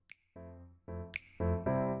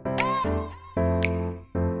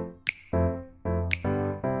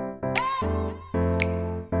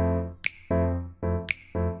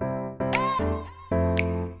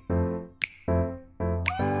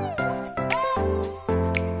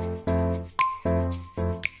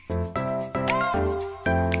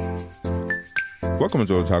Welcome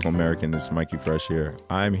to Otaku American. It's Mikey Fresh here.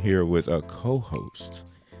 I'm here with a co-host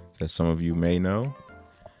that some of you may know,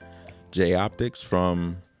 Jay Optics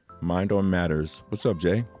from Mind on Matters. What's up,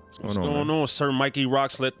 Jay? What's going on, Sir Mikey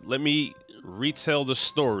Rocks? Let me retell the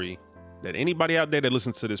story that anybody out there that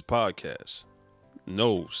listens to this podcast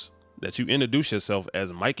knows that you introduce yourself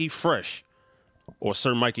as Mikey Fresh or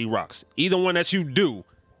Sir Mikey Rocks. Either one that you do,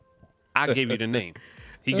 I gave you the name.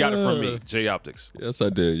 He got it from me, Jay Optics. Yes, I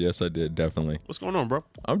did. Definitely. What's going on, bro?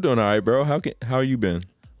 I'm doing all right, bro. How you been?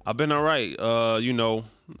 I've been all right.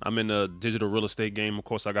 I'm in the digital real estate game. Of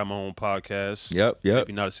course, I got my own podcast. Yep.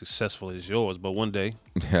 Maybe not as successful as yours, but one day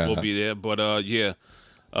we'll be there. But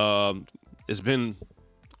it's been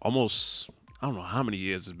almost, I don't know how many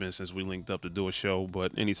years it's been since we linked up to do a show,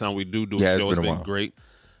 but anytime we do a show, it's been great.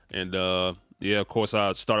 And of course,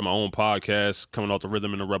 I started my own podcast coming off the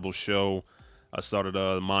Rhythm and the Rebel show. I started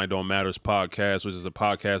the Mind on Matters podcast, which is a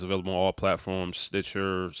podcast available on all platforms,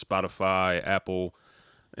 Stitcher, Spotify, Apple.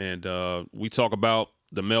 And we talk about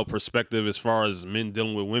the male perspective as far as men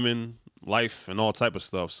dealing with women, life, and all type of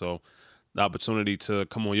stuff. So the opportunity to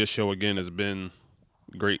come on your show again has been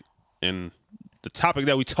great. And the topic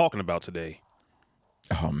that we're talking about today,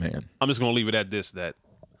 oh, man. I'm just going to leave it at this, that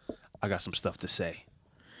I got some stuff to say.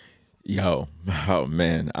 Yo, oh,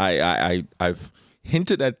 man. I've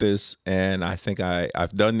hinted at this, and I think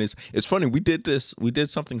I've done this. It's funny, we did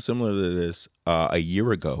something similar to this a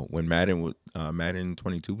year ago when Madden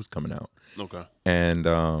 22 was coming out. Okay.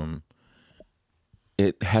 And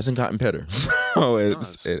it hasn't gotten better. So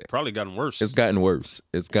it's probably gotten worse. It's gotten worse.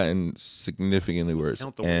 It's gotten significantly worse.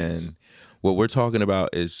 And what we're talking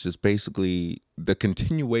about is just basically the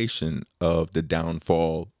continuation of the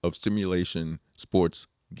downfall of simulation sports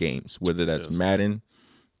games, whether that's Madden,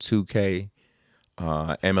 2K,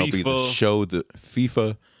 MLB FIFA, The Show, the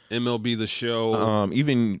FIFA, MLB The Show,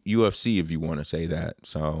 even UFC, if you want to say that.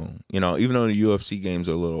 So even though the UFC games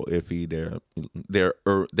are a little iffy,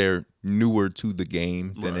 they're newer to the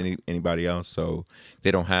game than anybody else, so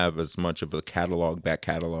they don't have as much of a back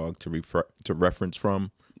catalog to reference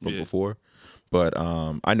from before. But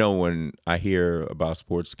I know when I hear about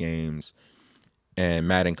sports games and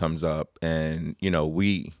Madden comes up, and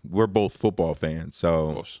we're both football fans, so.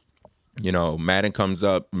 Of course. Madden comes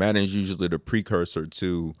up. Madden is usually the precursor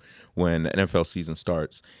to when the NFL season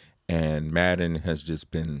starts. And Madden has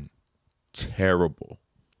just been terrible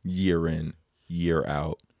year in, year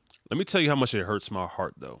out. Let me tell you how much it hurts my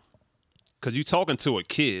heart, though. Because you're talking to a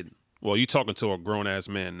kid. Well, you're talking to a grown-ass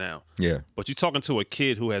man now. Yeah. But you're talking to a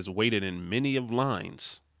kid who has waited in many of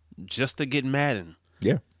lines just to get Madden.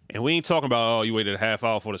 Yeah. And we ain't talking about, you waited a half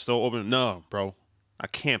hour for the store open. No, bro. I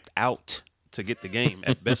camped out to get the game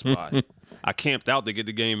at Best Buy. I camped out to get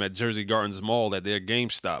the game at Jersey Gardens Mall at their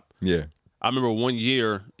GameStop. Yeah. I remember one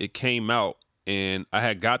year it came out and I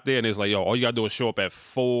had got there and it was like, yo, all you got to do is show up at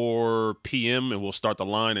 4 p.m. and we'll start the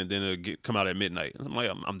line and then it'll come out at midnight. And I'm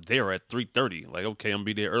like, I'm there at 3:30. Like, okay, I'm going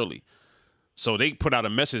to be there early. So they put out a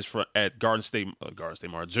message at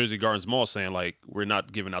Jersey Gardens Mall saying, like, we're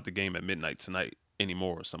not giving out the game at midnight tonight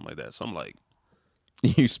anymore or something like that. So I'm like.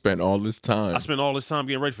 You spent all this time. I spent all this time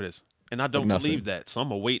getting ready for this. And I don't believe that, so I'm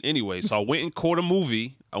going to wait anyway. So I went and caught a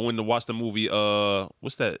movie. I went to watch the movie,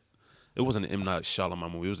 what's that? It wasn't an M. Night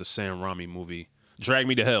Shyamalan movie. It was a Sam Raimi movie, Drag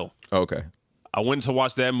Me to Hell. Okay. I went to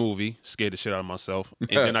watch that movie, scared the shit out of myself.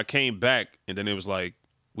 And then I came back, and then it was like,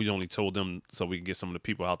 we only told them so we could get some of the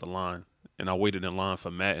people out the line. And I waited in line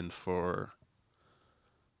for Madden for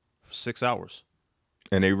 6 hours.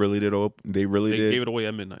 And they really did. They gave it away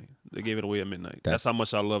at midnight. That's how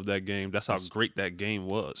much I love that game. That's how great that game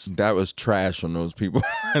was. That was trash on those people.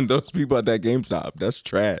 And those people at that GameStop. That's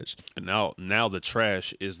trash. And now the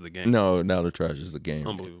trash is the game. No, now the trash is the game.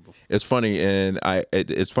 Unbelievable. It's funny, and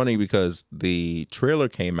it's funny because the trailer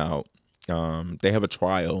came out. They have a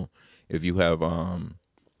trial. If you have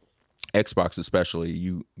Xbox, especially,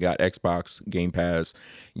 you got Xbox Game Pass.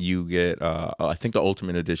 You get I think the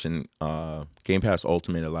Ultimate Edition. Game Pass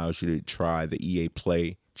Ultimate allows you to try the EA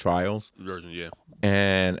Play trials version, yeah.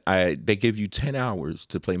 And they give you 10 hours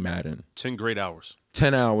to play Madden. 10 great hours.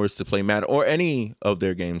 10 hours to play Madden, or any of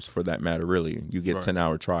their games for that matter. Really, you get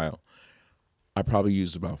 10-hour trial. I probably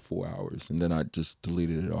used about 4 hours, and then I just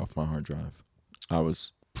deleted it off my hard drive. I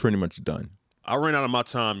was pretty much done. I ran out of my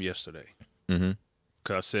time yesterday. Mm-hmm.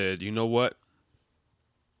 Because I said, you know what?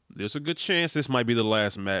 There's a good chance this might be the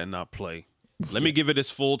last Madden I play. Let me give it its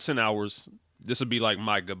full 10 hours. This would be like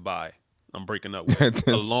my goodbye. I'm breaking up with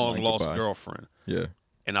a long-lost girlfriend. Yeah.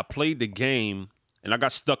 And I played the game, and I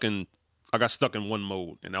got stuck in one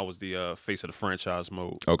mode, and that was the face of the franchise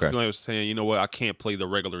mode. Okay. I was saying, you know what? I can't play the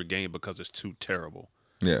regular game because it's too terrible.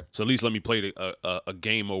 Yeah. So at least let me play a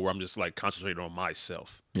game mode where I'm just like concentrating on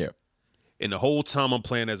myself. Yeah. And the whole time I'm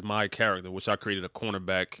playing as my character, which I created a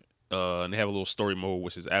cornerback, and they have a little story mode,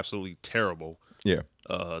 which is absolutely terrible. Yeah.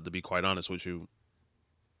 To be quite honest with you,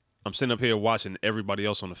 I'm sitting up here watching everybody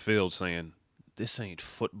else on the field saying, "This ain't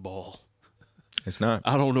football." It's not.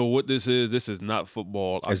 I don't know what this is. This is not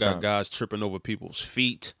football. I got not. guys tripping over people's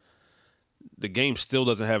feet. The game still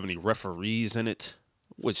doesn't have any referees in it,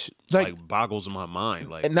 which like boggles my mind.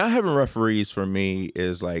 Like, and not having referees for me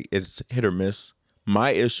is like it's hit or miss.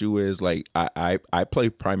 My issue is like I play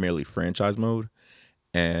primarily franchise mode,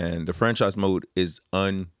 and the franchise mode is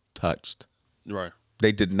untouched. Right.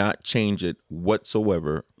 They did not change it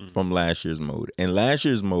whatsoever from last year's mode. And last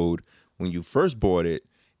year's mode, when you first bought it,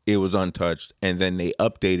 it was untouched, and then they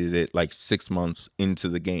updated it like 6 months into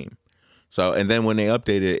the game. So, and then when they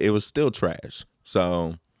updated it, it was still trash.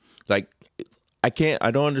 So, like, I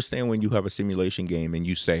don't understand when you have a simulation game and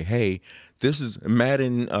you say, hey, this is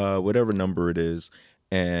Madden, whatever number it is,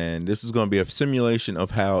 and this is going to be a simulation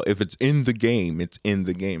of how, if it's in the game, it's in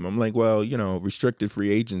the game. I'm like, well, restricted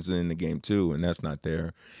free agents are in the game too, and that's not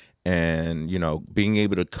there. And, being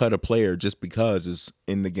able to cut a player just because it's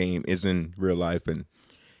in the game is in real life, and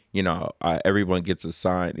everyone gets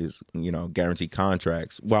assigned is guaranteed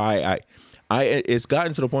contracts. Why it's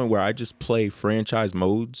gotten to the point where I just play franchise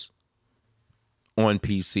modes on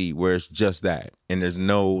PC where it's just that, and there's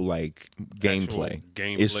no like gameplay.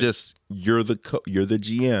 It's just you're the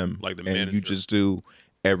GM, like the and manager. You just do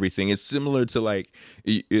everything. It's similar to like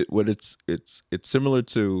it's similar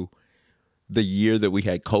to the year that we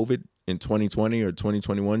had COVID in 2020 or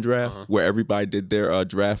 2021 draft, where everybody did their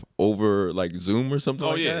draft over like Zoom or something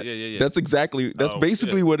like that. Yeah. That's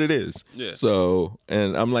basically what it is. Yeah. So,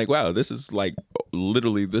 and I'm like, wow, this is like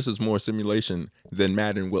literally, this is more simulation than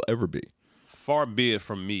Madden will ever be. Far be it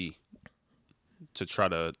from me to try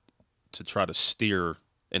to steer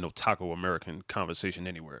an otaku American conversation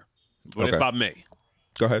anywhere. But if I may.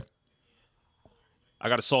 Go ahead. I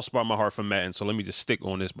got a soft spot in my heart for Madden, so let me just stick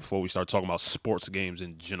on this before we start talking about sports games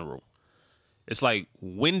in general. It's like,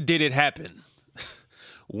 when did it happen?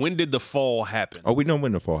 When did the fall happen? Oh, we know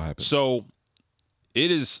when the fall happened. So it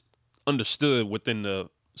is understood within the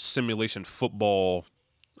simulation football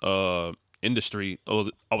industry, or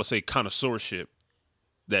I would say connoisseurship,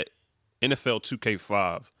 that NFL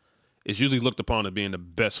 2K5 is usually looked upon as being the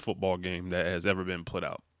best football game that has ever been put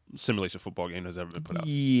out. Simulation football game that's ever been put out.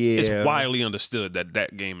 Yeah. It's widely understood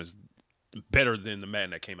that game is better than the Madden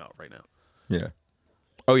that came out right now. Yeah.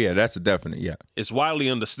 Oh, yeah, that's a definite, yeah. It's widely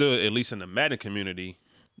understood, at least in the Madden community,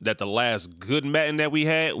 that the last good Madden that we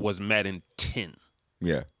had was Madden 10.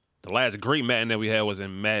 Yeah. The last great Madden that we had was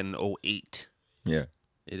in Madden 08. Yeah.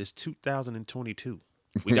 It is 2022.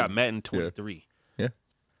 We got Madden 23. Yeah.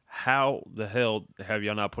 How the hell have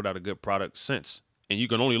y'all not put out a good product since? And you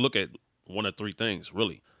can only look at one of three things,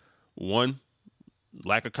 really. One,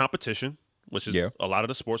 lack of competition, which is a lot of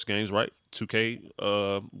the sports games, right?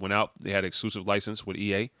 2K went out. They had exclusive license with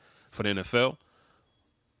EA for the NFL.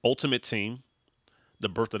 Ultimate Team, the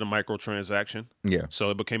birth of the microtransaction. Yeah.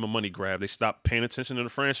 So it became a money grab. They stopped paying attention to the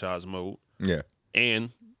franchise mode. Yeah.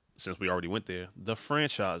 And since we already went there, the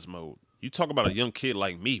franchise mode. You talk about a young kid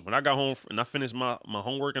like me. When I got home and I finished my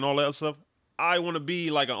homework and all that stuff, I want to be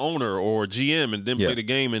like an owner or a GM and then play the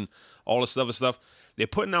game and all this other stuff. They're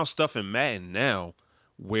putting out stuff in Madden now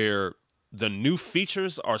where the new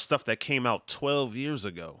features are stuff that came out 12 years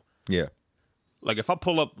ago. Yeah. Like if I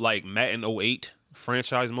pull up like Madden 08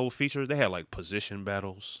 franchise mode features, they had like position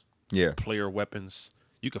battles, player weapons.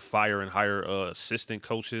 You could fire and hire assistant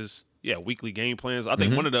coaches. Yeah, weekly game plans. I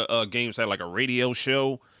think one of the games had like a radio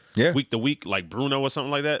show week to week, like Bruno or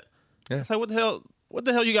something like that. Yeah. It's like, what the hell? What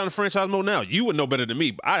the hell you got in franchise mode now? You would know better than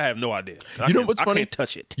me, but I have no idea. You know what's funny? I can't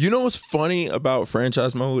touch it. You know what's funny about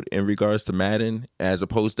franchise mode in regards to Madden as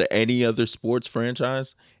opposed to any other sports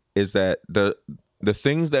franchise is that the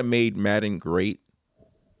things that made Madden great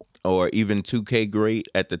or even 2K great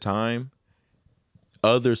at the time,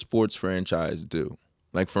 other sports franchise do.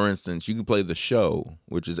 Like, for instance, you could play The Show,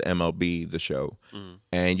 which is MLB The Show,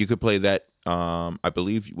 and you could play that, I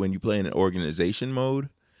believe, when you play in an organization mode,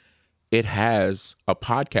 it has a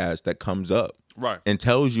podcast that comes up and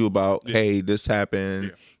tells you about, hey, this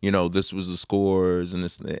happened, this was the scores, and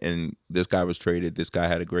this guy was traded, this guy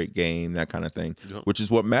had a great game, that kind of thing, which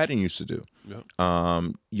is what Madden used to do.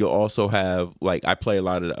 You'll also have, like, I play a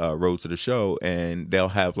lot of Road to the Show, and they'll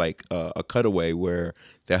have like a cutaway where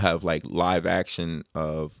they'll have like live action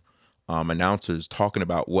of announcers talking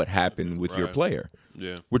about what happened with your player.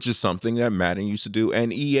 Yeah, which is something that Madden used to do,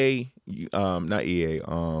 and 2K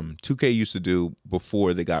used to do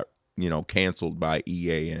before they got canceled by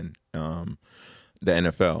EA and the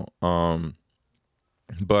NFL.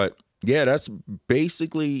 But yeah, that's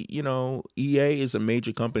basically, EA is a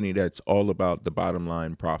major company that's all about the bottom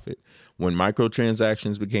line profit. When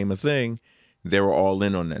microtransactions became a thing, they were all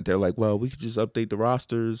in on that. They're like, well, we could just update the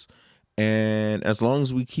rosters, and as long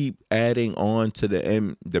as we keep adding on to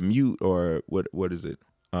the mute, or what is it?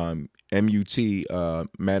 MUT,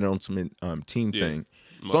 Madden Ultimate Team thing.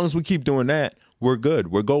 As long as we keep doing that, we're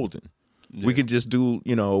good. We're golden. Yeah. We could just do,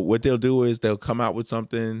 what they'll do is they'll come out with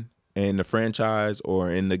something in the franchise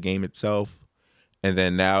or in the game itself, and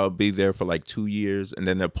then that'll be there for like 2 years, and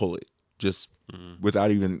then they'll pull it just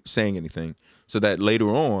without even saying anything, so that later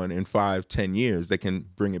on in 5-10 years they can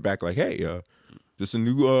bring it back like, hey, this is a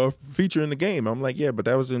new feature in the game. I'm like, yeah, but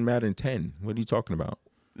that was in Madden 10. What are you talking about?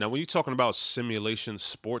 Now, when you're talking about simulation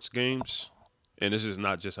sports games, and this is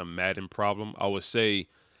not just a Madden problem, I would say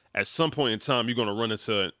at some point in time you're going to run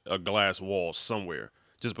into a glass wall somewhere,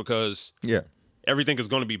 just because everything is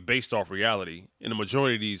going to be based off reality, and the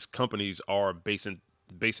majority of these companies are basing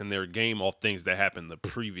their game off things that happened the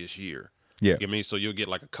previous year. Yeah, you know what I mean? So you'll get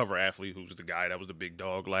like a cover athlete who's the guy that was the big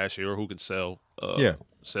dog last year, who can sell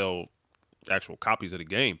actual copies of the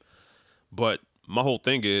game. But my whole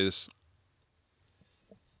thing is,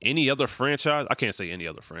 any other franchise, I can't say any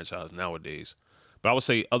other franchise nowadays, but I would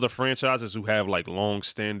say other franchises who have like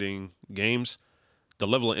long-standing games, the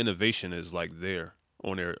level of innovation is like there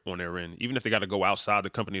on their end. Even if they got to go outside the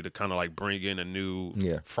company to kind of like bring in a new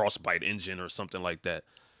Frostbite engine or something like that.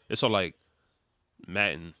 It's all like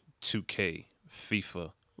Madden, 2K,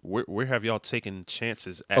 FIFA. Where have y'all taken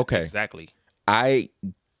chances at exactly? I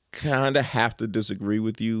kind of have to disagree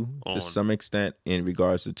with you to some extent in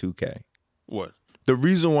regards to 2K. What? The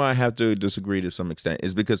reason why I have to disagree to some extent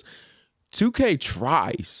is because 2K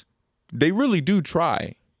tries. They really do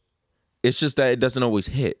try. It's just that it doesn't always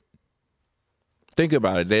hit. Think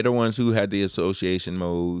about it. They're the ones who had the association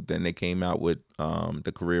mode. Then they came out with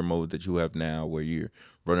the career mode that you have now, where you're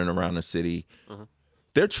running around the city.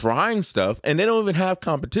 They're trying stuff, and they don't even have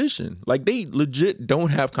competition. Like, they legit don't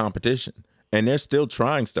have competition, and they're still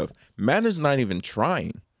trying stuff. Madden's not even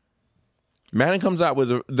trying.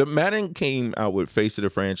 Madden came out with Face of the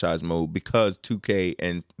Franchise mode because 2K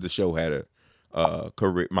and the show had a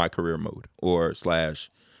my career mode or /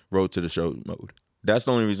 Road to the Show mode. That's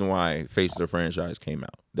the only reason why Face of the Franchise came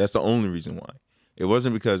out. That's the only reason why. It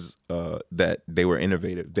wasn't because that they were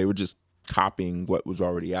innovative. They were just copying what was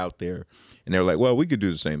already out there, and they were like, well, we could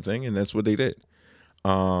do the same thing, and that's what they did.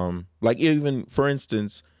 Like, even for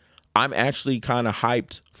instance, I'm actually kind of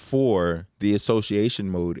hyped for the association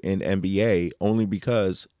mode in NBA only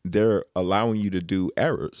because they're allowing you to do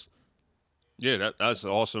errors. Yeah, that's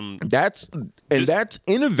awesome. That's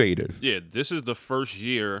innovative. Yeah, this is the first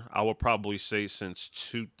year, I would probably say, since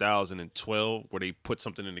 2012 where they put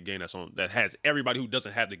something in the game that has everybody who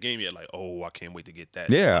doesn't have the game yet like, oh, I can't wait to get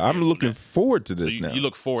that. Yeah, I'm looking forward to this now. You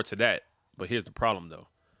look forward to that. But here's the problem, though.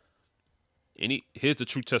 Here's the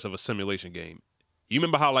true test of a simulation game. You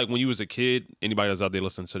remember how, like, when you was a kid, anybody that's out there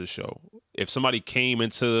listening to the show, if somebody came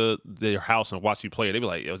into their house and watched you play it, they'd be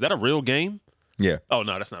like, is that a real game? Yeah. Oh,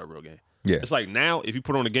 no, that's not a real game. Yeah. It's like now, if you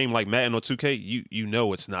put on a game like Madden or 2K, you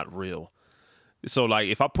know it's not real. So, like,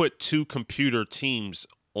 if I put two computer teams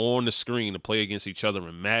on the screen to play against each other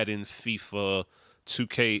in Madden, FIFA,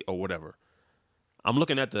 2K, or whatever, I'm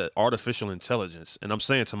looking at the artificial intelligence, and I'm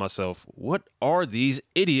saying to myself, what are these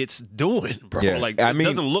idiots doing, bro? Yeah. Like, it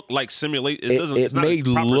doesn't look like simulation. It's not a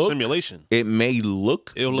proper simulation. It may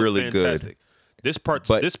look really fantastic. Good. This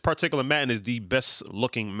particular Madden is the best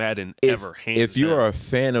looking Madden ever. If you're a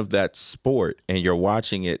fan of that sport and you're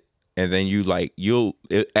watching it, and then you'll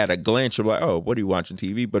at a glance you're like, oh, what are you watching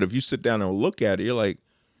TV? But if you sit down and look at it, you're like,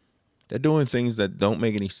 they're doing things that don't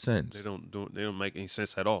make any sense. They don't make any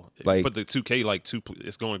sense at all. Like, put the 2K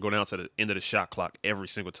it's going to go down to the end of the shot clock every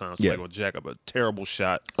single time. So they're going to jack up a terrible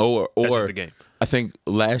shot. Or that's just the game. I think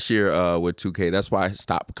last year with 2K, that's why I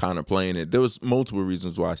stopped kind of playing it. There was multiple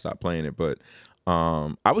reasons why I stopped playing it, but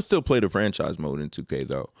I would still play the franchise mode in 2K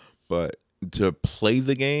though. But to play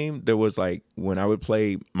the game, there was like when I would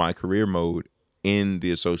play my career mode in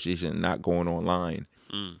the association, not going online.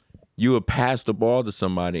 You would pass the ball to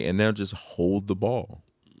somebody and they'll just hold the ball.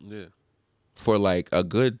 Yeah. For like a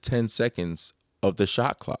good 10 seconds of the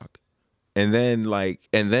shot clock. And then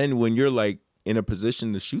when you're like in a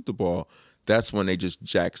position to shoot the ball, that's when they just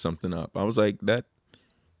jack something up. I was like, that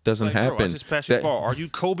doesn't happen. Bro, I just passed your ball. Are you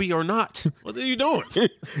Kobe or not? What are you doing?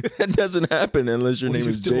 That doesn't happen unless your name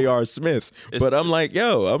is J.R. Smith. But I'm like,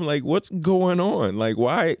 what's going on? Like,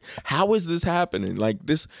 why? How is this happening? Like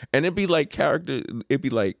this, and it'd be like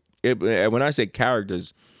when I say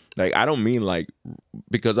characters, Like, I don't mean like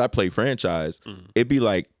because I play franchise. It'd be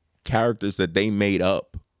like characters that they made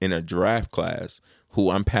up in a draft class who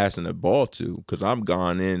I'm passing the ball to because I'm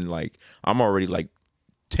gone in, like, I'm already like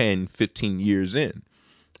 10, 15 years in.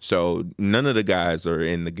 So none of the guys are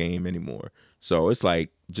in the game anymore. So it's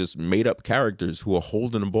like just made up characters who are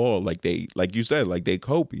holding the ball like you said, like they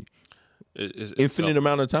Kobe. It's infinite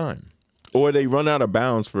amount of time. Or they run out of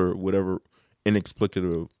bounds for whatever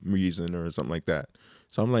inexplicable reason or something like that.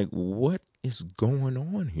 So I'm like, what is going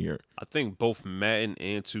on here? I think both Madden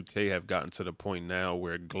and 2K have gotten to the point now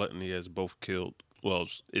where gluttony has both killed. Well,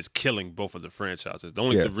 it's killing both of the franchises. The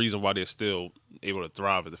only reason why they're still able to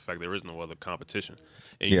thrive is the fact there is no other competition.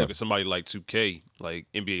 And you look at somebody like 2K, like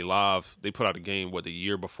NBA Live, they put out a game, the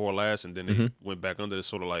year before last, and then they went back under. It's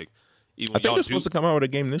sort of like, even I think they're supposed to come out with a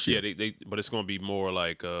game this year. Yeah, but it's going to be more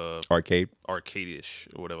like arcade-ish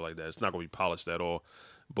or whatever like that. It's not going to be polished at all.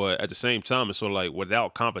 But at the same time, it's sort of like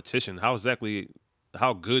without competition, how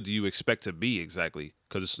good do you expect to be exactly?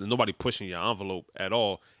 Because nobody pushing your envelope at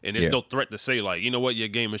all, and there's no threat to say like, you know what, your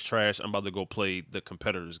game is trash. I'm about to go play the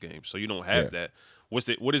competitor's game. So you don't have that.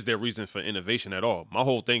 What is their reason for innovation at all? My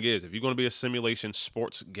whole thing is, if you're going to be a simulation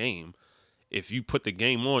sports game, if you put the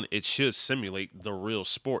game on, it should simulate the real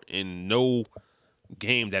sport. And no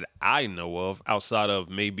game that I know of, outside of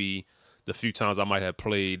maybe the few times I might have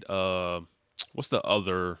played, what's the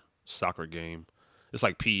other soccer game? It's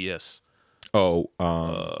like PES.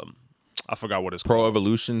 I forgot what it's called. Pro called.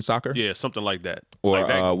 Evolution Soccer? Yeah, something like that. Or like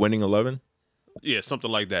that. Winning 11? Yeah,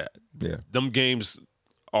 something like that. Yeah. Them games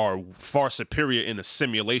are far superior in the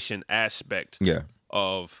simulation aspect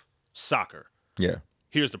of soccer. Yeah.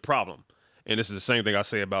 Here's the problem. And this is the same thing I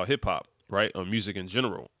say about hip-hop, right, or music in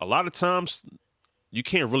general. A lot of times, you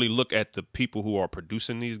can't really look at the people who are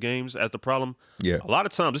producing these games as the problem. Yeah. A lot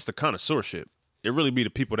of times, it's the connoisseurship. It really be the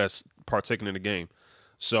people that's partaking in the game.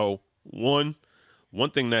 So, one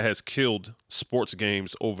thing that has killed sports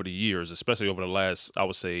games over the years, especially over the last, I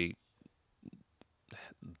would say,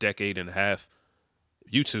 decade and a half,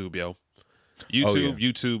 YouTube, yo.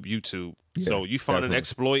 YouTube. Yeah, so you find an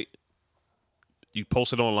exploit, you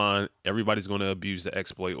post it online, everybody's going to abuse the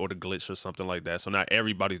exploit or the glitch or something like that. So now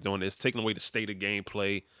everybody's doing it. It's taking away the state of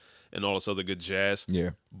gameplay and all this other good jazz.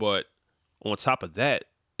 Yeah. But on top of that,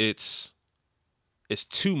 it's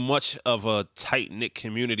too much of a tight-knit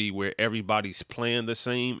community where everybody's playing the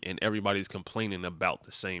same and everybody's complaining about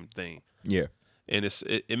the same thing. Yeah. And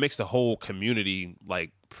it makes the whole community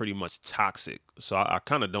like pretty much toxic. So I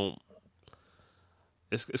kind of don't.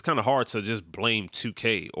 It's kind of hard to just blame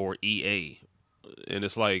 2K or EA, and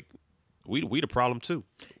it's like we the problem too.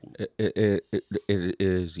 It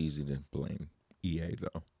is easy to blame EA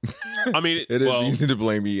though. I mean, it is easy to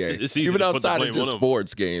blame EA. It's easy even outside of just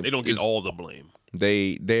sports games. They don't get all the blame.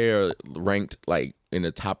 They're ranked like in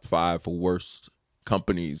the top 5 for worst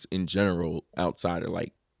companies in general outside of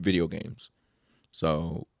like video games.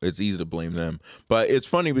 So it's easy to blame them. But it's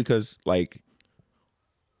funny because like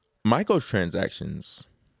microtransactions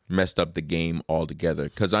messed up the game altogether.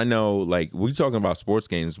 Because I know like we're talking about sports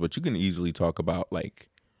games, but you can easily talk about like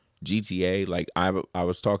GTA. Like I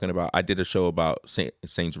was talking about, I did a show about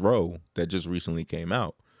Saints Row that just recently came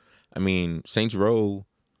out. I mean, Saints Row,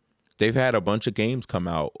 they've had a bunch of games come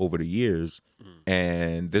out over the years,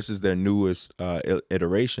 and this is their newest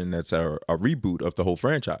iteration. That's a reboot of the whole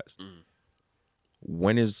franchise.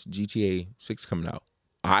 When is GTA 6 coming out?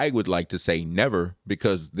 I would like to say never,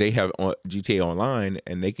 because they have GTA Online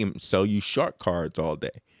and they can sell you shark cards all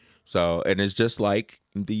day. So, and it's just like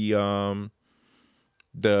the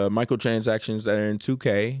microtransactions that are in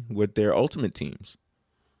 2K with their Ultimate Teams.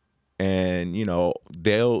 And you know,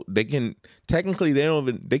 they can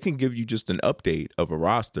give you just an update of a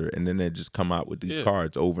roster, and then they just come out with these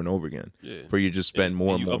cards over and over again for you to just spend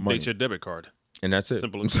more and more money. You update your debit card, and that's it.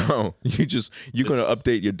 Simple as so you're gonna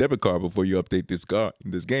update your debit card before you update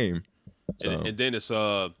this game. So. And then it's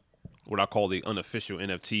what I call the unofficial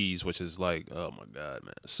NFTs, which is like, oh my god,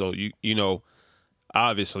 man. So you know,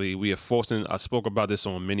 obviously we are forcing. I spoke about this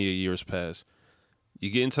on many years past. You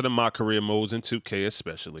get into the My Career modes in 2K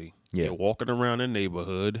especially. Yeah. You're walking around the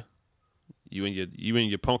neighborhood. You in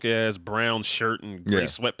your punk ass brown shirt and gray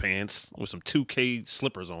sweatpants with some 2K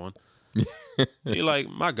slippers on. You're like,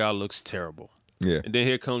 my guy looks terrible. Yeah. And then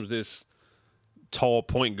here comes this tall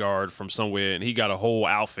point guard from somewhere, and he got a whole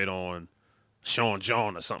outfit on, Sean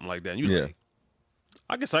John or something like that. And you're like,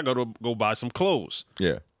 I guess I got to go buy some clothes.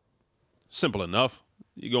 Yeah. Simple enough.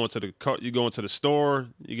 You go into the store,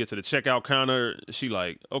 you get to the checkout counter. She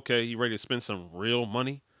like, okay, you ready to spend some real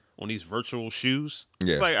money on these virtual shoes?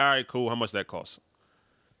 Yeah. It's like, all right, cool. How much that costs?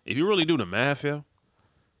 If you really do the math, you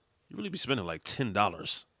really be spending like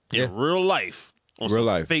 $10 in real life on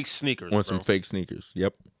some fake sneakers. On some fake sneakers.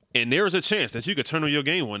 Yep. And there is a chance that you could turn on your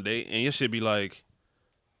game one day and your shit be like,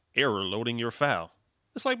 error loading your file.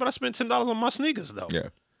 It's like, but I spent $10 on my sneakers though. Yeah.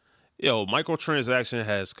 Yo, microtransaction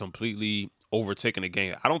has completely overtaken the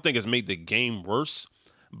game. I don't think it's made the game worse,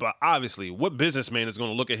 but obviously, what businessman is going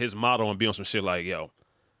to look at his model and be on some shit like, yo,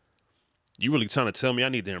 you really trying to tell me I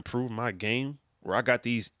need to improve my game where I got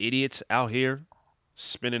these idiots out here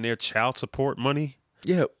spending their child support money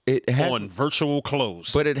it has, on virtual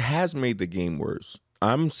clothes? But it has made the game worse.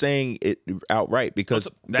 I'm saying it outright because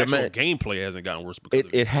the actual gameplay hasn't gotten worse. Because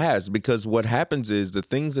it has, because what happens is the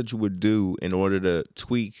things that you would do in order to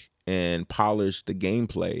tweak and polish the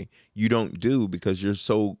gameplay, you don't do because you're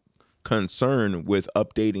so concerned with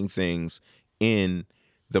updating things in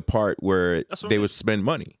the part where they would spend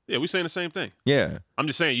money. Yeah, we're saying the same thing. Yeah. I'm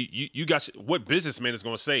just saying, you got what businessman is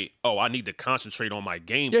going to say, oh, I need to concentrate on my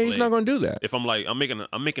gameplay. Yeah, he's not going to do that. If I'm like,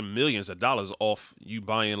 I'm making millions of dollars off you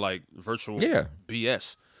buying like virtual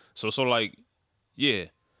BS. So like, yeah,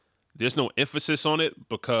 there's no emphasis on it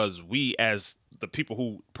because we as the people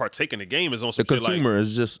who partake in the game is on some the consumer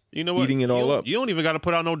is just eating it all up. You don't even got to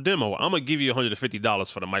put out no demo. I'm going to give you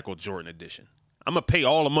 $150 for the Michael Jordan edition. I'm going to pay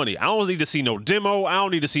all the money. I don't need to see no demo. I don't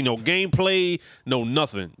need to see no gameplay, no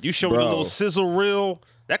nothing. You show me a little sizzle reel.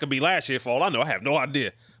 That could be last year for all I know. I have no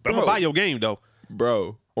idea. But I'm going to buy your game, though.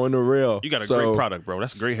 Bro, on the real. You got a great product, bro.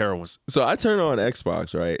 That's great heroin. So I turn on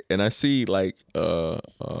Xbox, right? And I see like a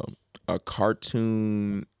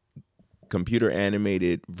cartoon computer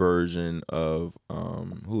animated version of,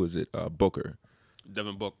 who is it? Booker.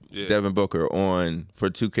 Devin Booker on for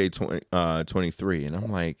 2K23, and I'm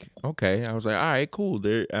like, okay. I was like, all right, cool.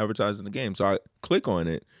 They're advertising the game, so I click on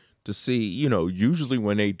it to see. Usually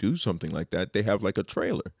when they do something like that, they have like a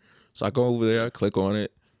trailer. So I go over there, I click on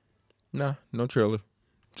it. Nah, no trailer.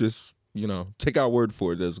 Just take our word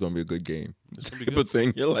for it that it's gonna be a good game. Type of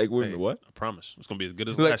thing. You're like, wait, what? I promise, it's gonna be as good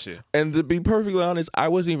as last year. And to be perfectly honest, I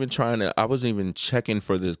wasn't even checking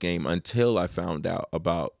for this game until I found out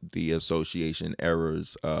about the association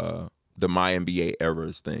errors, the My NBA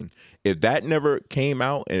errors thing. If that never came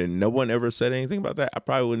out and no one ever said anything about that, I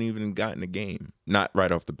probably wouldn't even gotten the game. Not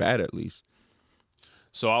right off the bat, at least.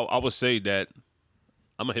 So I would say that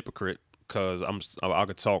I'm a hypocrite because I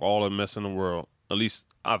could talk all the mess in the world. At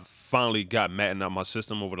least I've finally got Madden out my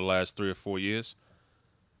system over the last 3 or 4 years.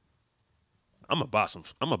 I'm gonna buy some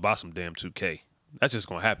damn 2K. That's just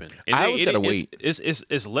gonna happen. And I always gotta wait.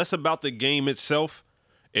 It's less about the game itself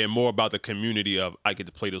and more about the community of I get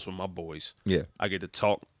to play this with my boys. Yeah. I get to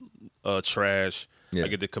talk trash. Yeah. I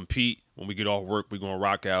get to compete. When we get off work, we're gonna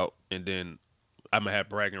rock out, and then I'm gonna have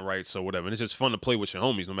bragging rights or whatever. And it's just fun to play with your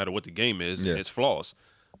homies, no matter what the game is and its flaws.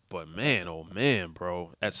 But man, oh man,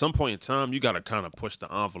 bro, at some point in time, you got to kind of push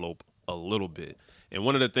the envelope a little bit. And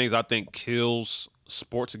one of the things I think kills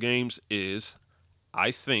sports games is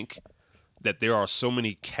I think that there are so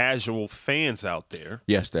many casual fans out there.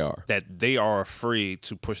 Yes, there are. That they are afraid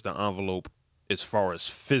to push the envelope as far as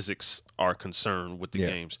physics are concerned with the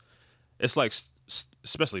games. It's like,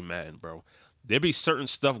 especially Madden, bro. There be certain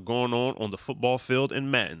stuff going on the football field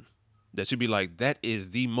in Madden that you'd be like, that is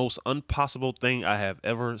the most impossible thing I have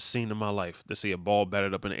ever seen in my life, to see a ball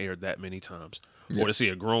batted up in the air that many times. Or to see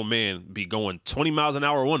a grown man be going 20 miles an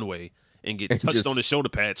hour one way and get touched on the shoulder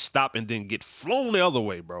pad, stop, and then get flown the other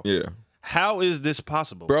way, bro. Yeah. How is this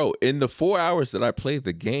possible? Bro, in the 4 hours that I played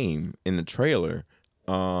the game in the trailer,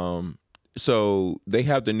 so they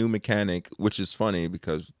have the new mechanic, which is funny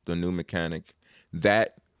because the new mechanic,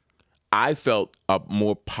 that I felt a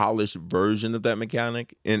more polished version of that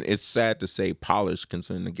mechanic, and it's sad to say polished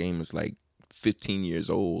considering the game is like 15 years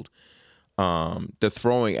old. The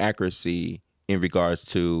throwing accuracy in regards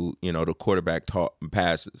to the quarterback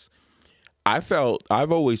passes, I've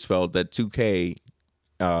always felt that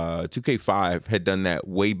 2K5 had done that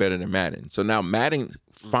way better than Madden. So now Madden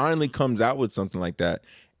finally comes out with something like that.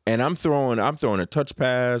 And I'm throwing a touch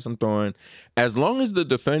pass. As long as the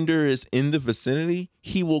defender is in the vicinity,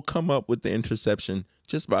 he will come up with the interception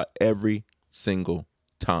just about every single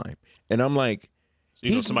time. And I'm like,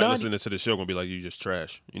 somebody listening to the show gonna be like, "You just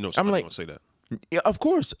trash." Somebody's gonna say that. Yeah, of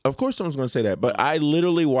course someone's gonna say that. But I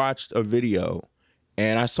literally watched a video,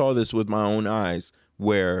 and I saw this with my own eyes,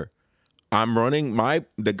 where I'm running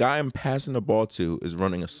the guy I'm passing the ball to is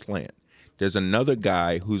running a slant. There's another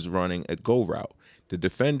guy who's running a go route. The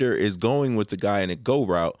defender is going with the guy in a go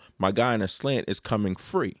route. My guy in a slant is coming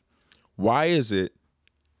free. Why is it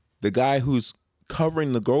the guy who's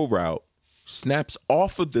covering the go route snaps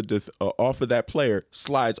off of that player,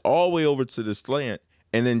 slides all the way over to the slant,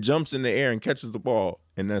 and then jumps in the air and catches the ball,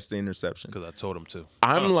 and that's the interception. Because I told him to.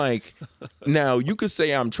 I'm like, now you could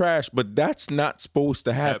say I'm trash, but that's not supposed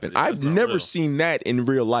to happen. I've never seen that in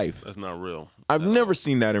real life. That's not real. I've never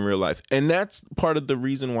seen that in real life. And that's part of the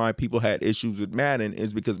reason why people had issues with Madden,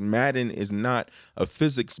 is because Madden is not a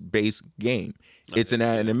physics-based game. It's an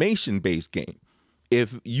animation-based game.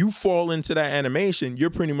 If you fall into that animation, you're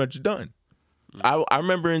pretty much done. I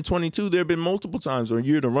remember in 22, there have been multiple times where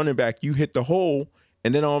you're the running back, you hit the hole,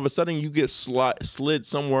 and then all of a sudden you get slid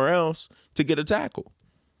somewhere else to get a tackle.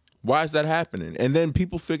 Why is that happening? And then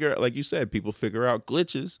people figure, like you said, people figure out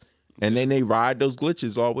glitches, and then they ride those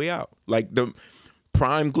glitches all the way out. Like the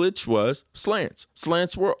prime glitch was slants.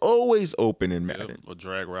 Slants were always open in Madden. Or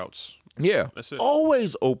drag routes. Yeah, that's it.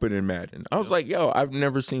 Always open in Madden. I was like, yo, I've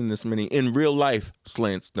never seen this many. In real life,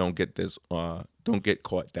 slants don't get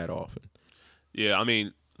caught that often. Yeah, I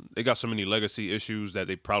mean, they got so many legacy issues that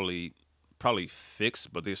they probably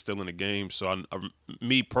fixed, but they're still in the game. So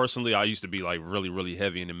me personally, I used to be like really, really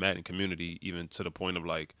heavy in the Madden community, even to the point of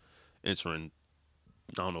like entering,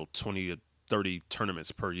 I don't know, 20 to 30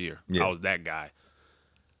 tournaments per year. Yeah. I was that guy.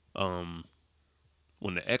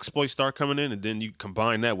 When the exploits start coming in, and then you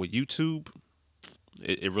combine that with YouTube,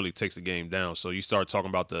 it really takes the game down. So you start talking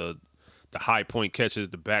about the high point catches,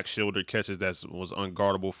 the back shoulder catches that was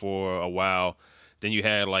unguardable for a while. Then you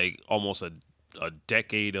had like almost a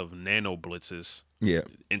decade of nano blitzes,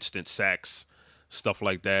 instant sacks, stuff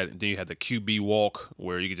like that. And then you had the QB walk,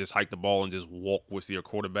 where you could just hike the ball and just walk with your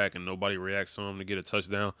quarterback and nobody reacts to him to get a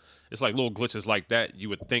touchdown. It's like little glitches like that. You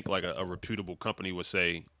would think like a reputable company would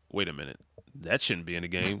say, wait a minute, that shouldn't be in the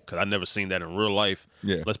game, because I've never seen that in real life.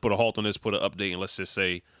 Yeah. Let's put a halt on this, put an update, and let's just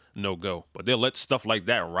say no go. But they'll let stuff like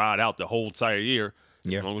that ride out the whole entire year,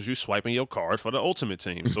 as long as you're swiping your card for the Ultimate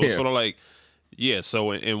Team. So it's sort of like,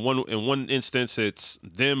 so in one instance it's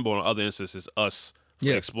them, but in other instances it's us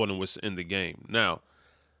exploiting what's in the game. Now,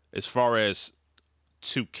 as far as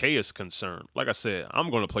 2K is concerned, like I said, I'm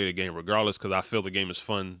going to play the game regardless, because I feel the game is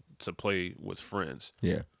fun to play with friends.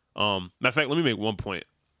 Yeah. Matter of fact, let me make one point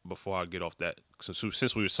before I get off that,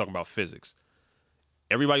 since we were talking about physics.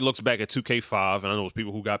 Everybody looks back at 2K5, and I know there's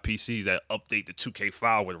people who got PCs that update the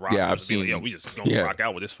 2K5 with rosters. Yeah, I've seen. Like, we just gonna rock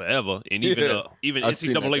out with this forever. And even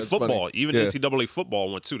NCAA football, NCAA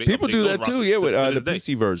football went too. People do that too, with the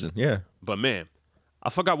PC version. Yeah. But man, I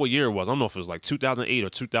forgot what year it was. I don't know if it was like 2008 or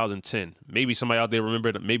 2010. Maybe somebody out there remember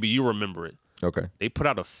it. Maybe you remember it. Okay. They put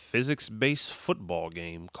out a physics-based football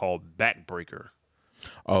game called Backbreaker.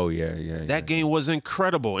 Oh, yeah. That game was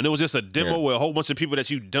incredible. And it was just a demo with a whole bunch of people that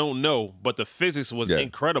you don't know, but the physics was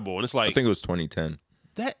incredible. And it's like, I think it was 2010.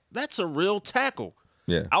 That's a real tackle.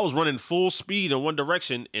 Yeah. I was running full speed in one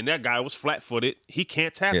direction, and that guy was flat-footed. He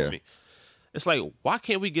can't tackle me. It's like, why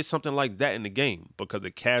can't we get something like that in the game? Because the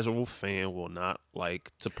casual fan will not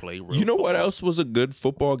like to play real You know football. What else was a good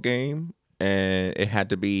football game? And it had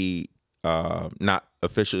to be not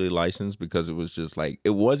officially licensed, because it was just like,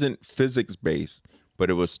 it wasn't physics-based, but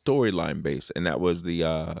it was storyline based, and that was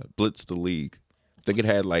the Blitz the League. I think it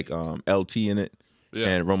had like LT in it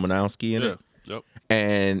and Romanowski in it. Yep.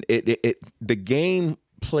 And the game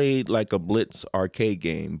played like a Blitz arcade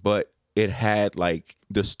game, but it had like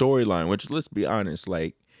the storyline, which, let's be honest,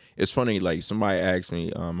 like, it's funny, like somebody asked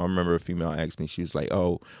me, I remember a female asked me, she was like,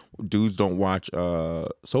 oh, dudes don't watch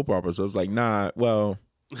soap operas. I was like, nah,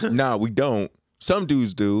 we don't. Some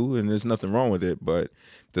dudes do, and there's nothing wrong with it, but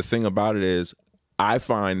the thing about it is, I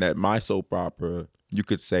find that my soap opera, you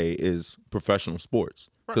could say, is professional sports,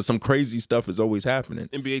 because some crazy stuff is always happening.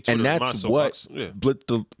 NBA Twitter, and that's what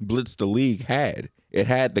Blitz the League had. It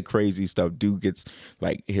had the crazy stuff. Dude gets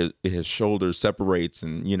like his shoulder separates,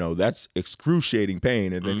 and that's excruciating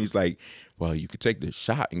pain. And then he's like, "Well, you could take this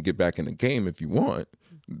shot and get back in the game if you want."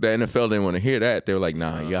 The NFL didn't want to hear that. They were like,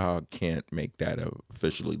 "Nah, y'all can't make that a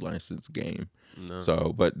officially licensed game." No.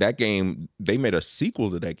 So, but that game, they made a sequel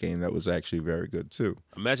to that game that was actually very good too.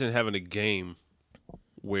 Imagine having a game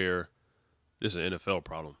where this is an NFL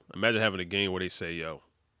problem. Imagine having a game where they say, "Yo,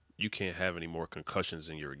 you can't have any more concussions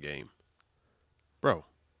in your game." Bro,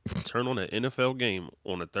 turn on an NFL game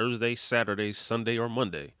on a Thursday, Saturday, Sunday, or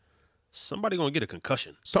Monday. Somebody gonna get a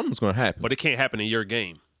concussion. Something's gonna happen. But it can't happen in your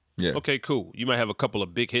game. Yeah. Okay, cool. You might have a couple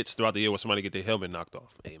of big hits throughout the year where somebody get their helmet knocked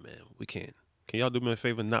off. Hey man, we can't. Can y'all do me a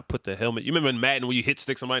favor and not put the helmet? You remember in Madden when you hit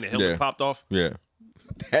stick somebody and the helmet popped off? Yeah.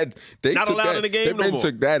 They not allowed in the game no more.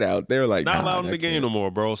 They took that out. They were like, not allowed in the game no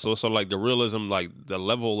more, bro. So like the realism, like the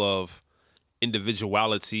level of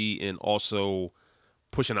individuality and also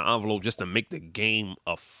pushing the envelope just to make the game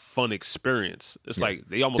a fun experience. It's like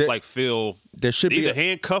they almost feel there should either be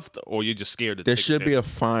handcuffed or you're just scared to there take should a be a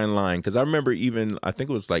fine line, because I remember I think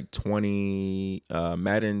it was like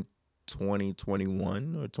Madden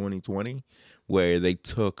 2021 or 2020 where they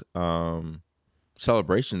took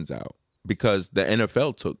celebrations out because the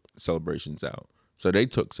NFL took celebrations out. So they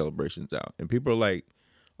took celebrations out, and people are like,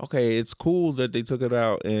 okay, it's cool that they took it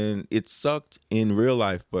out and it sucked in real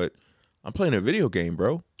life, but I'm playing a video game,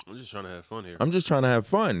 bro. I'm just trying to have fun here. I'm just trying to have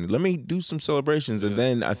fun. Let me do some celebrations. And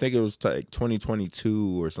then I think it was like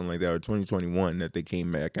 2022 or something like that, or 2021 that they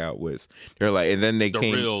came back out with. They're like, and then the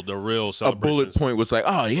real celebrations. A bullet point was like,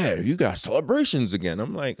 oh yeah, you got celebrations again.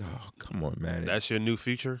 I'm like, oh, come on, man. That's your new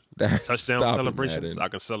feature? Touchdown celebrations? I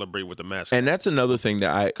can celebrate with the mascot. And that's another thing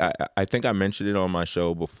that I think I mentioned it on my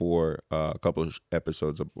show before a couple of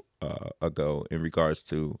episodes ago in regards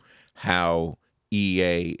to how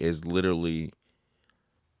EA is literally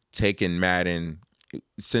taking Madden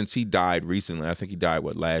since he died recently. I think he died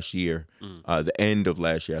last year, the end of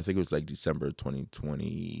last year. I think it was like December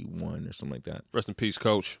 2021 or something like that. Rest in peace,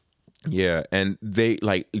 Coach. Yeah, and they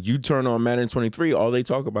like you turn on Madden 23, all they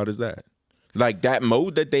talk about is that. Like that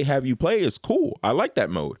mode that they have you play is cool. I like that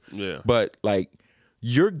mode. Yeah, but like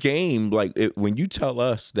your game, like when you tell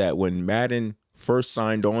us that when Madden first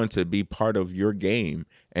signed on to be part of your game,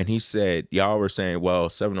 and he said, y'all were saying, well,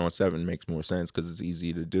 7-on-7 makes more sense because it's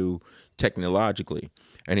easy to do technologically.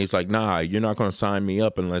 And he's like, nah, you're not going to sign me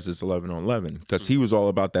up unless it's 11-on-11, because he was all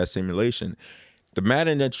about that simulation. The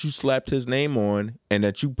Madden that you slapped his name on and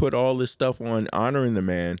that you put all this stuff on honoring the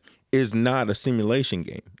man is not a simulation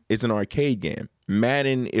game. It's an arcade game.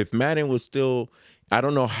 If Madden was still, I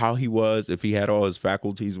don't know how he was, if he had all his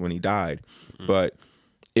faculties when he died, but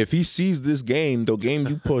if he sees this game, the game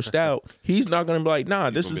you pushed out, he's not going to be like, nah,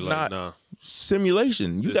 this is not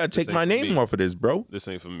simulation. You got to take my name off of this, bro. This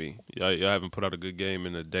ain't for me. Y'all haven't put out a good game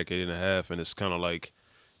in a decade and a half, and it's kind of like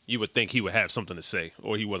you would think he would have something to say,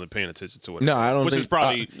 or he wasn't paying attention to it. No, I don't think.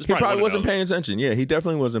 He probably wasn't paying attention. Yeah, he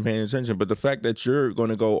definitely wasn't paying attention. But the fact that you're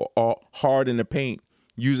going to go all hard in the paint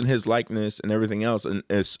using his likeness and everything else, and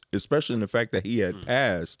especially in the fact that he had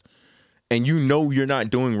passed, and you know you're not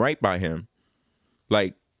doing right by him,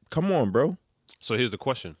 like, come on, bro. So here's the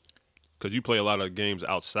question, because you play a lot of games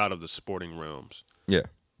outside of the sporting realms. Yeah.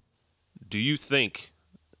 Do you think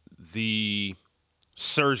the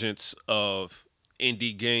surgence of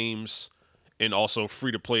indie games and also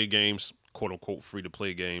free-to-play games, quote-unquote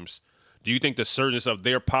free-to-play games, do you think the surgence of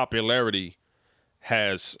their popularity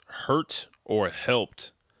has hurt or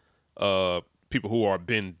helped people who are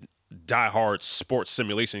been diehard sports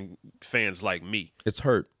simulation fans like me? It's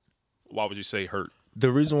hurt. Why would you say hurt? The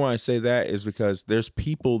reason why I say that is because there's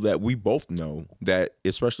people that we both know that,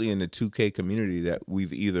 especially in the 2K community, that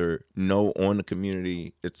we've either know on the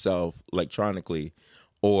community itself electronically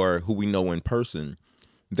or who we know in person,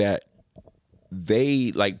 that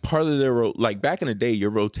they like part of their like back in the day, your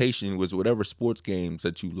rotation was whatever sports games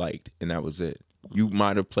that you liked, and that was it. You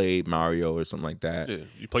might have played Mario or something like that. Yeah,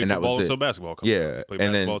 you played football until basketball comes out.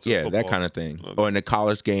 And then that kind of thing. Okay. Or in the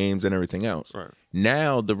college games and everything else. Right.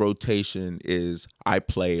 Now the rotation is I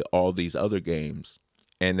play all these other games.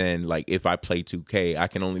 And then like if I play 2K, I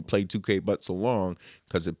can only play 2K but so long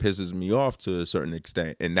because it pisses me off to a certain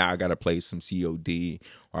extent. And now I got to play some COD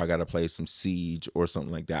or I got to play some Siege or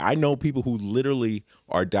something like that. I know people who literally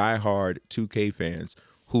are diehard 2K fans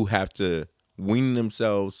who have to wean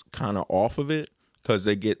themselves kind of off of it because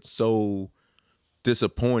they get so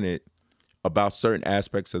disappointed about certain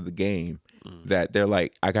aspects of the game that they're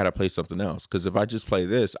like, I gotta play something else, because if I just play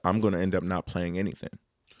this, I'm gonna end up not playing anything.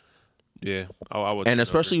 Yeah, I would. And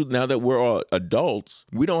especially now that we're all adults,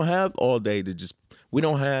 we don't have all day to just, we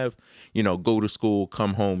don't have, go to school,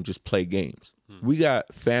 come home, just play games. We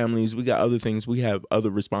got families, we got other things, we have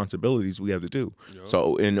other responsibilities we have to do. Yep.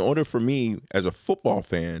 So in order for me as a football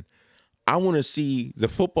fan, I want to see the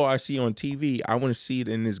football I see on TV. I want to see it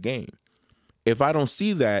in this game. If I don't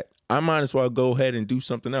see that, I might as well go ahead and do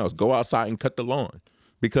something else. Go outside and cut the lawn,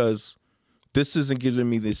 because this isn't giving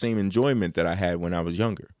me the same enjoyment that I had when I was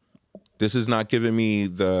younger. This is not giving me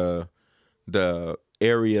the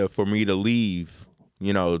area for me to leave,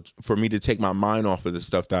 for me to take my mind off of the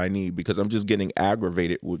stuff that I need, because I'm just getting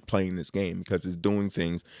aggravated with playing this game because it's doing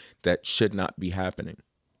things that should not be happening.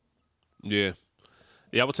 Yeah.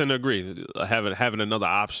 Yeah, I would tend to agree. Having another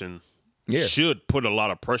option should put a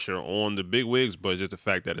lot of pressure on the big wigs, but it's just the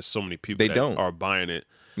fact that there's so many people that are buying it.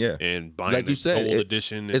 Yeah, and buying like you said, gold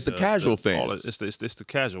edition. It's the casual fans. It's the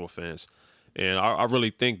casual fans, and I really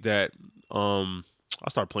think that I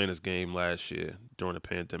started playing this game last year during the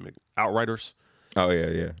pandemic. Outriders. Oh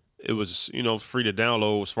yeah. it was, free to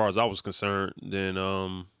download as far as I was concerned. Then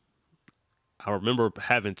I remember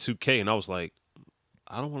having 2K, and I was like,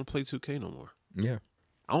 I don't want to play 2K no more. Yeah.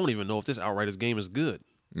 I don't even know if this Outriders game is good.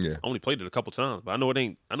 Yeah. I only played it a couple times, but I know it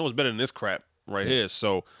ain't. I know it's better than this crap right here.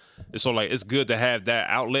 So it's sort of like, it's good to have that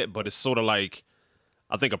outlet, but it's sort of like,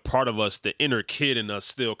 I think a part of us, the inner kid in us,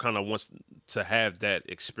 still kind of wants to have that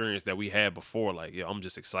experience that we had before. Like, yeah, I'm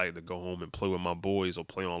just excited to go home and play with my boys or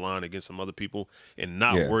play online against some other people and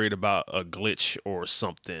not worried about a glitch or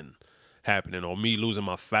something happening or me losing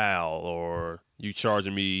my foul or you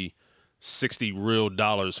charging me $60 real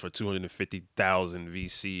for 250,000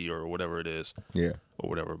 VC or whatever it is. Yeah. Or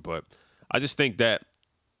whatever. But I just think that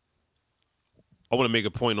I want to make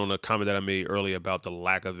a point on a comment that I made earlier about the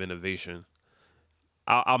lack of innovation.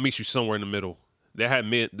 I'll meet you somewhere in the middle. There have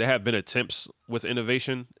been attempts with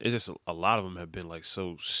innovation. It's just a lot of them have been like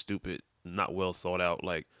so stupid, not well thought out.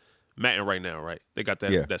 Like Madden right now, right? They got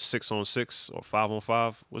that 6-on-6 or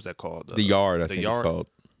 5-on-5. What's that called? The Yard, I think it's called.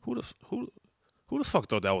 Who the fuck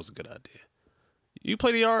thought that was a good idea? You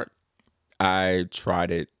play the Yard? I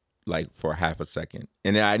tried it like for half a second,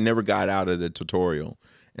 and I never got out of the tutorial.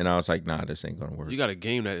 And I was like, nah, this ain't gonna work. You got a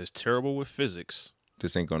game that is terrible with physics.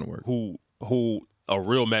 This ain't gonna work. Who a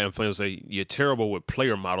real Madden player will say you're terrible with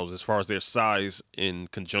player models as far as their size in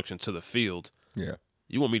conjunction to the field. Yeah.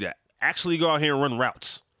 You want me to actually go out here and run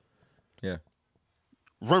routes? Yeah.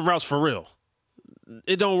 Run routes for real.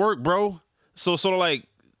 It don't work, bro. So sort of like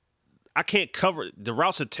I can't cover. The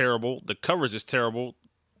routes are terrible. The coverage is terrible.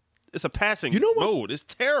 It's a passing mode. It's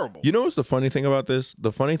terrible. You know what's the funny thing about this?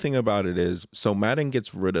 The funny thing about it is, so Madden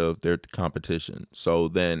gets rid of their competition. So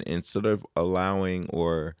then instead of allowing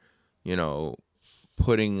or,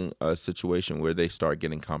 putting a situation where they start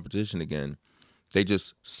getting competition again, they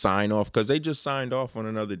just sign off because they just signed off on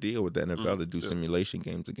another deal with the NFL to do simulation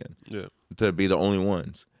games again. Yeah. To be the only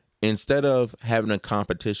ones. Instead of having a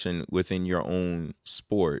competition within your own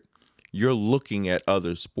sport, you're looking at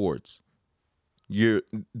other sports. The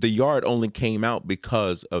Yard only came out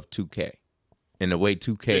because of 2K and the way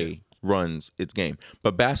 2K runs its game.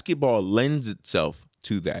 But basketball lends itself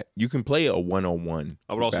to that. You can play a one-on-one.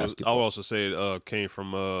 I would also say it came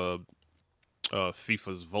from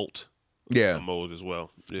FIFA's Volt mode as well.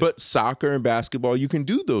 Yeah. But soccer and basketball, you can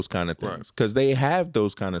do those kind of things because they have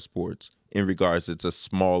those kind of sports in regards it's a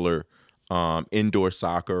smaller indoor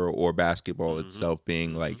soccer or basketball itself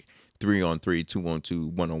being like 3-on-3,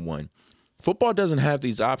 2-on-2, 1-on-1. Football doesn't have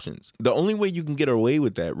these options. The only way you can get away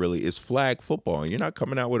with that really is flag football. You're not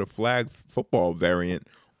coming out with a flag football variant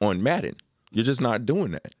on Madden. You're just not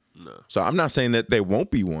doing that. No. So I'm not saying that there won't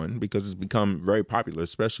be one because it's become very popular,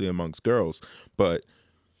 especially amongst girls. But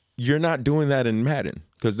you're not doing that in Madden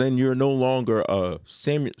because then you're no longer a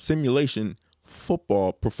simulation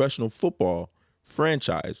football, professional football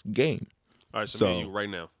franchise game. All right, so me and you right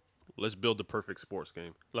now, let's build the perfect sports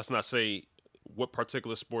game. Let's not say what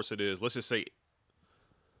particular sports it is. Let's just say,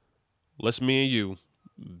 let's me and you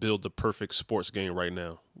build the perfect sports game right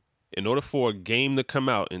now. In order for a game to come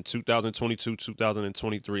out in 2022,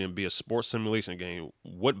 2023 and be a sports simulation game,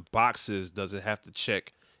 what boxes does it have to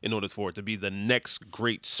check in order for it to be the next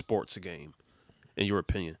great sports game, in your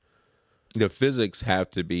opinion? The physics have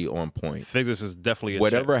to be on point. Physics is definitely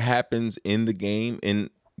whatever happens in the game, in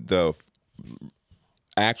the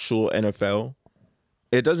actual NFL,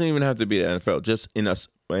 it doesn't even have to be the NFL. Just in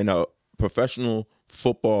a professional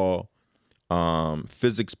football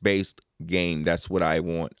physics-based game, that's what I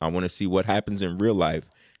want. I want to see what happens in real life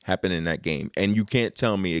happen in that game. And you can't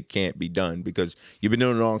tell me it can't be done because you've been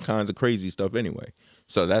doing all kinds of crazy stuff anyway.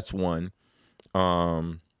 So that's one.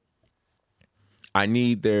 I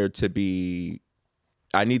need the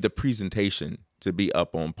presentation to be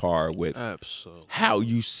up on par with how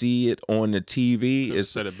you see it on the TV. It's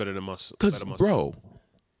said it better than us. Because, bro,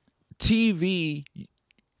 TV...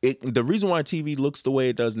 the reason why TV looks the way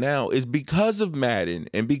it does now is because of Madden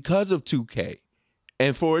and because of 2K.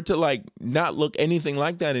 And for it to like not look anything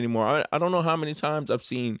like that anymore, I don't know how many times I've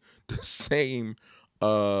seen the same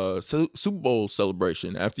Super Bowl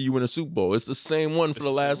celebration after you win a Super Bowl. It's the same one for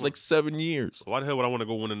the last like 7 years. Why the hell would I want to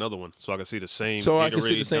go win another one so I can see the same? So I can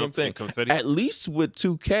see the same thing. At least with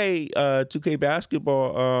 2K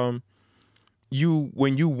basketball,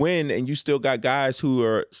 when you win and you still got guys who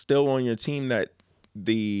are still on your team that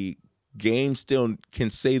the game still can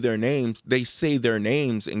say their names, they say their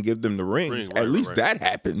names and give them the rings. At least that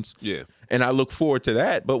happens. Yeah. And I look forward to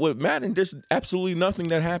that. But with Madden, there's absolutely nothing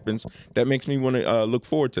that happens that makes me want to look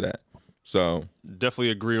forward to that. So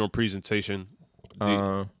definitely agree on presentation.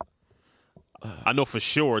 I know for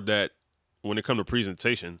sure that when it comes to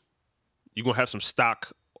presentation, you're going to have some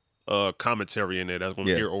stock commentary in there that's going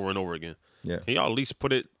to hear over and over again. Yeah. Can y'all at least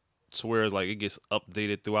put it to where it's like it gets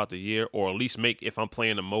updated throughout the year, or at least make, if I'm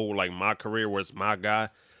playing a mode like My Career where it's my guy,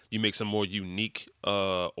 you make some more unique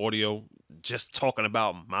audio just talking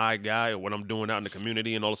about my guy or what I'm doing out in the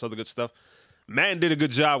community and all this other good stuff. Madden did a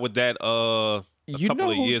good job with that a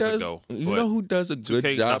couple of years ago. You know who does a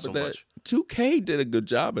good job of that? 2K did a good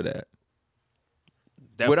job of that.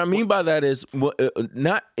 What I mean by that is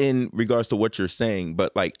not in regards to what you're saying,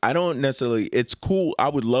 but like I don't necessarily. It's cool. I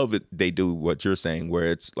would love it. They do what you're saying,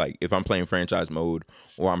 where it's like if I'm playing franchise mode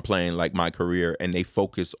or I'm playing like My Career, and they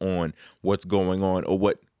focus on what's going on or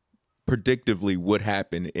what predictively would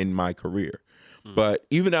happen in my career. But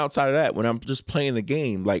even outside of that, when I'm just playing the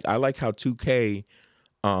game, like I like how 2K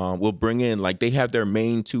will bring in, like they have their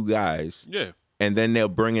main two guys. Yeah. And then they'll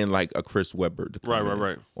bring in like a Chris Webber to come in.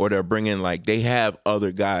 Right. Or they'll bring in like, they have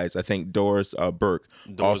other guys. I think Doris Burke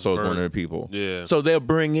also is one of the people. Yeah. So they'll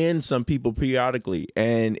bring in some people periodically.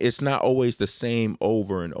 And it's not always the same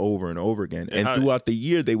over and over and over again. And throughout the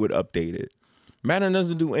year, they would update it. Madden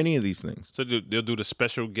doesn't do any of these things. So they'll do the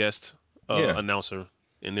special guest announcer,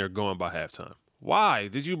 and they're going by halftime. Why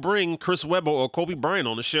did you bring Chris Webber or Kobe Bryant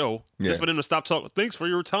on the show just for them to stop talking? Thanks for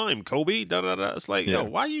your time, Kobe. Da, da, da. It's like, yo,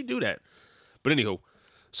 why you do that? But anywho,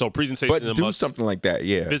 so presentation is a must. But do something like that,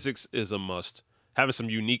 yeah. Physics is a must. Having some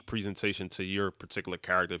unique presentation to your particular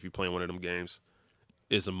character, if you're playing one of them games,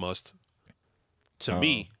 is a must. To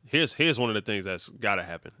me, here's one of the things that's got to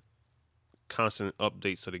happen. Constant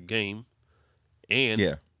updates to the game.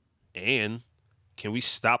 And can we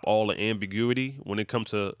stop all the ambiguity when it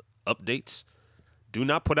comes to updates? Do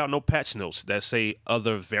not put out no patch notes that say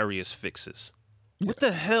other various fixes. What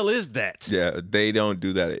the hell is that? Yeah, they don't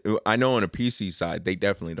do that. I know on a PC side, they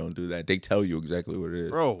definitely don't do that. They tell you exactly what it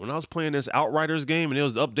is. Bro, when I was playing this Outriders game and it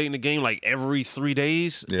was updating the game like every 3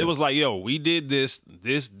 days, it was like, yo, we did this.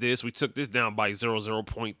 We took this down by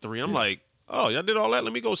 0.3. I'm like, oh, y'all did all that?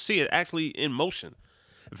 Let me go see it actually in motion.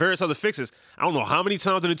 Various other fixes. I don't know how many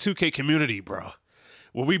times in the 2K community, bro,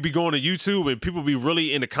 will we be going to YouTube and people be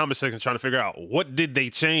really in the comment section trying to figure out what did they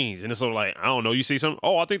change? And it's sort of like, I don't know. You see something?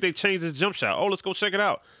 Oh, I think they changed this jump shot. Oh, let's go check it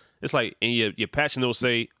out. It's like, and your patch notes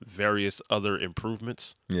say various other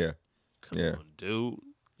improvements. Yeah. Come on, dude.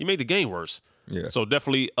 You made the game worse. Yeah. So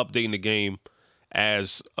definitely updating the game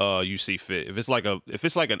as you see fit. If it's like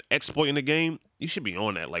an exploit in the game, you should be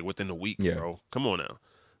on that like within a week, bro. Come on now.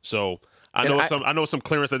 So I know some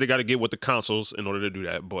clearance that they got to get with the consoles in order to do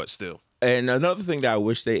that, but still. And another thing that I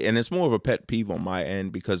wish and it's more of a pet peeve on my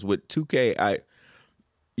end, because with 2K,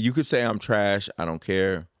 you could say I'm trash, I don't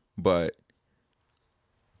care, but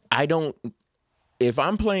if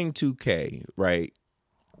I'm playing 2K, right,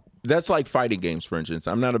 that's like fighting games, for instance.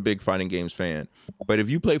 I'm not a big fighting games fan, but if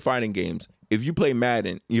you play fighting games, if you play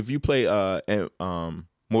Madden, if you play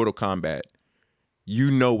Mortal Kombat,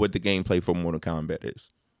 you know what the gameplay for Mortal Kombat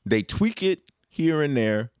is. They tweak it here and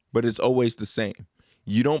there, but it's always the same.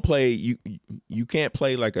 You don't play you can't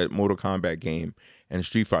play like a Mortal Kombat game and a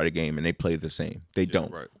Street Fighter game and they play the same. They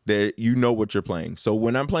don't. Right. You know what you're playing. So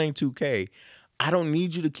when I'm playing 2K, I don't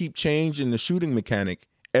need you to keep changing the shooting mechanic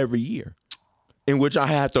every year, in which I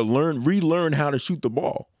have to relearn how to shoot the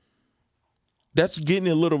ball. That's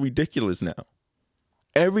getting a little ridiculous now.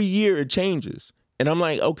 Every year it changes. And I'm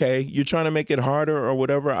like, okay, you're trying to make it harder or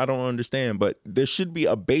whatever. I don't understand. But there should be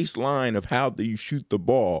a baseline of how you shoot the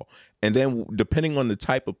ball. And then depending on the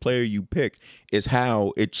type of player you pick is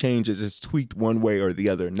how it changes. It's tweaked one way or the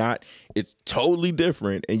other. Not it's totally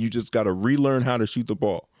different and you just got to relearn how to shoot the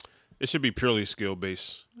ball. It should be purely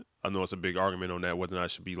skill-based. I know it's a big argument on that, whether or not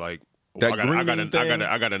it should be like, I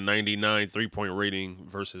got a 99 3-point rating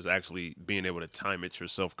versus actually being able to time it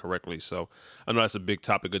yourself correctly. So I know that's a big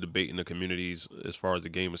topic of debate in the communities as far as the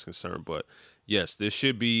game is concerned. But yes, there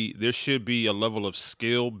should be a level of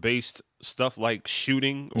skill based stuff like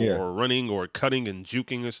shooting or running or cutting and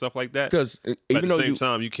juking and stuff like that. Because at the same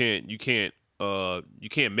time, you can't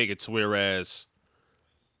make it to whereas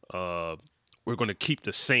we're going to keep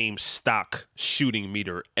the same stock shooting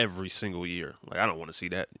meter every single year. Like, I don't want to see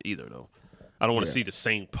that either, though. I don't want to see the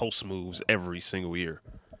same post moves every single year.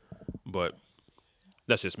 But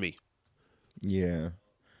that's just me. Yeah.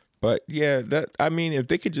 But, yeah, if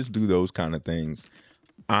they could just do those kind of things,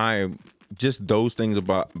 just those things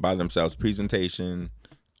by themselves, presentation,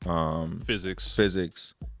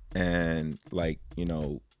 physics, and, like,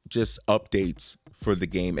 just updates for the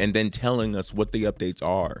game, and then telling us what the updates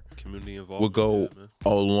are. Community involvement will go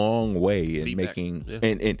a long way in feedback.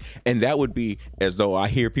 Making and that would be, as though I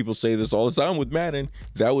hear people say this all the time with Madden,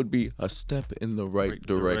 that would be a step in the right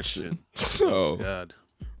direction. So, God.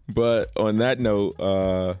 But on that note,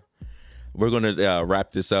 we're gonna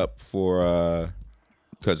wrap this up for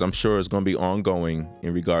because I'm sure it's gonna be ongoing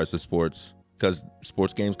in regards to sports. Because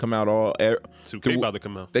sports games come out 2K about to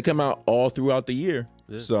come out. They come out all throughout the year.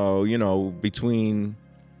 Yeah. So between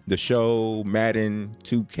the show, Madden,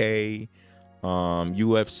 2K,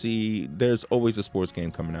 UFC, there's always a sports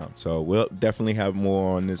game coming out. So we'll definitely have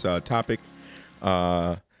more on this topic.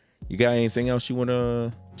 You got anything else you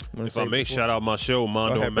wanna say? If I may, shout out my show,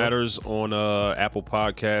 Mondo Matters, on Apple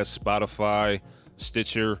Podcasts, Spotify,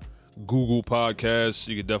 Stitcher, Google Podcasts.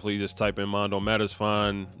 You could definitely just type in Mondo Matters,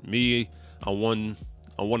 find me. I'm one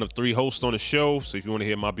of 3 hosts on the show, so if you want to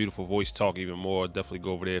hear my beautiful voice talk even more, definitely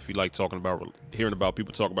go over there. If you like hearing about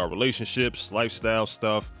people talk about relationships, lifestyle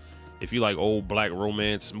stuff, if you like old black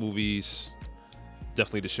romance movies,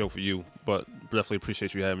 definitely the show for you. But definitely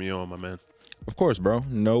appreciate you having me on, my man. Of course, bro.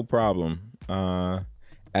 No problem.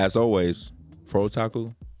 As always, for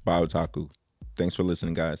Otaku, by Otaku. Thanks for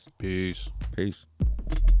listening, guys. Peace. Peace.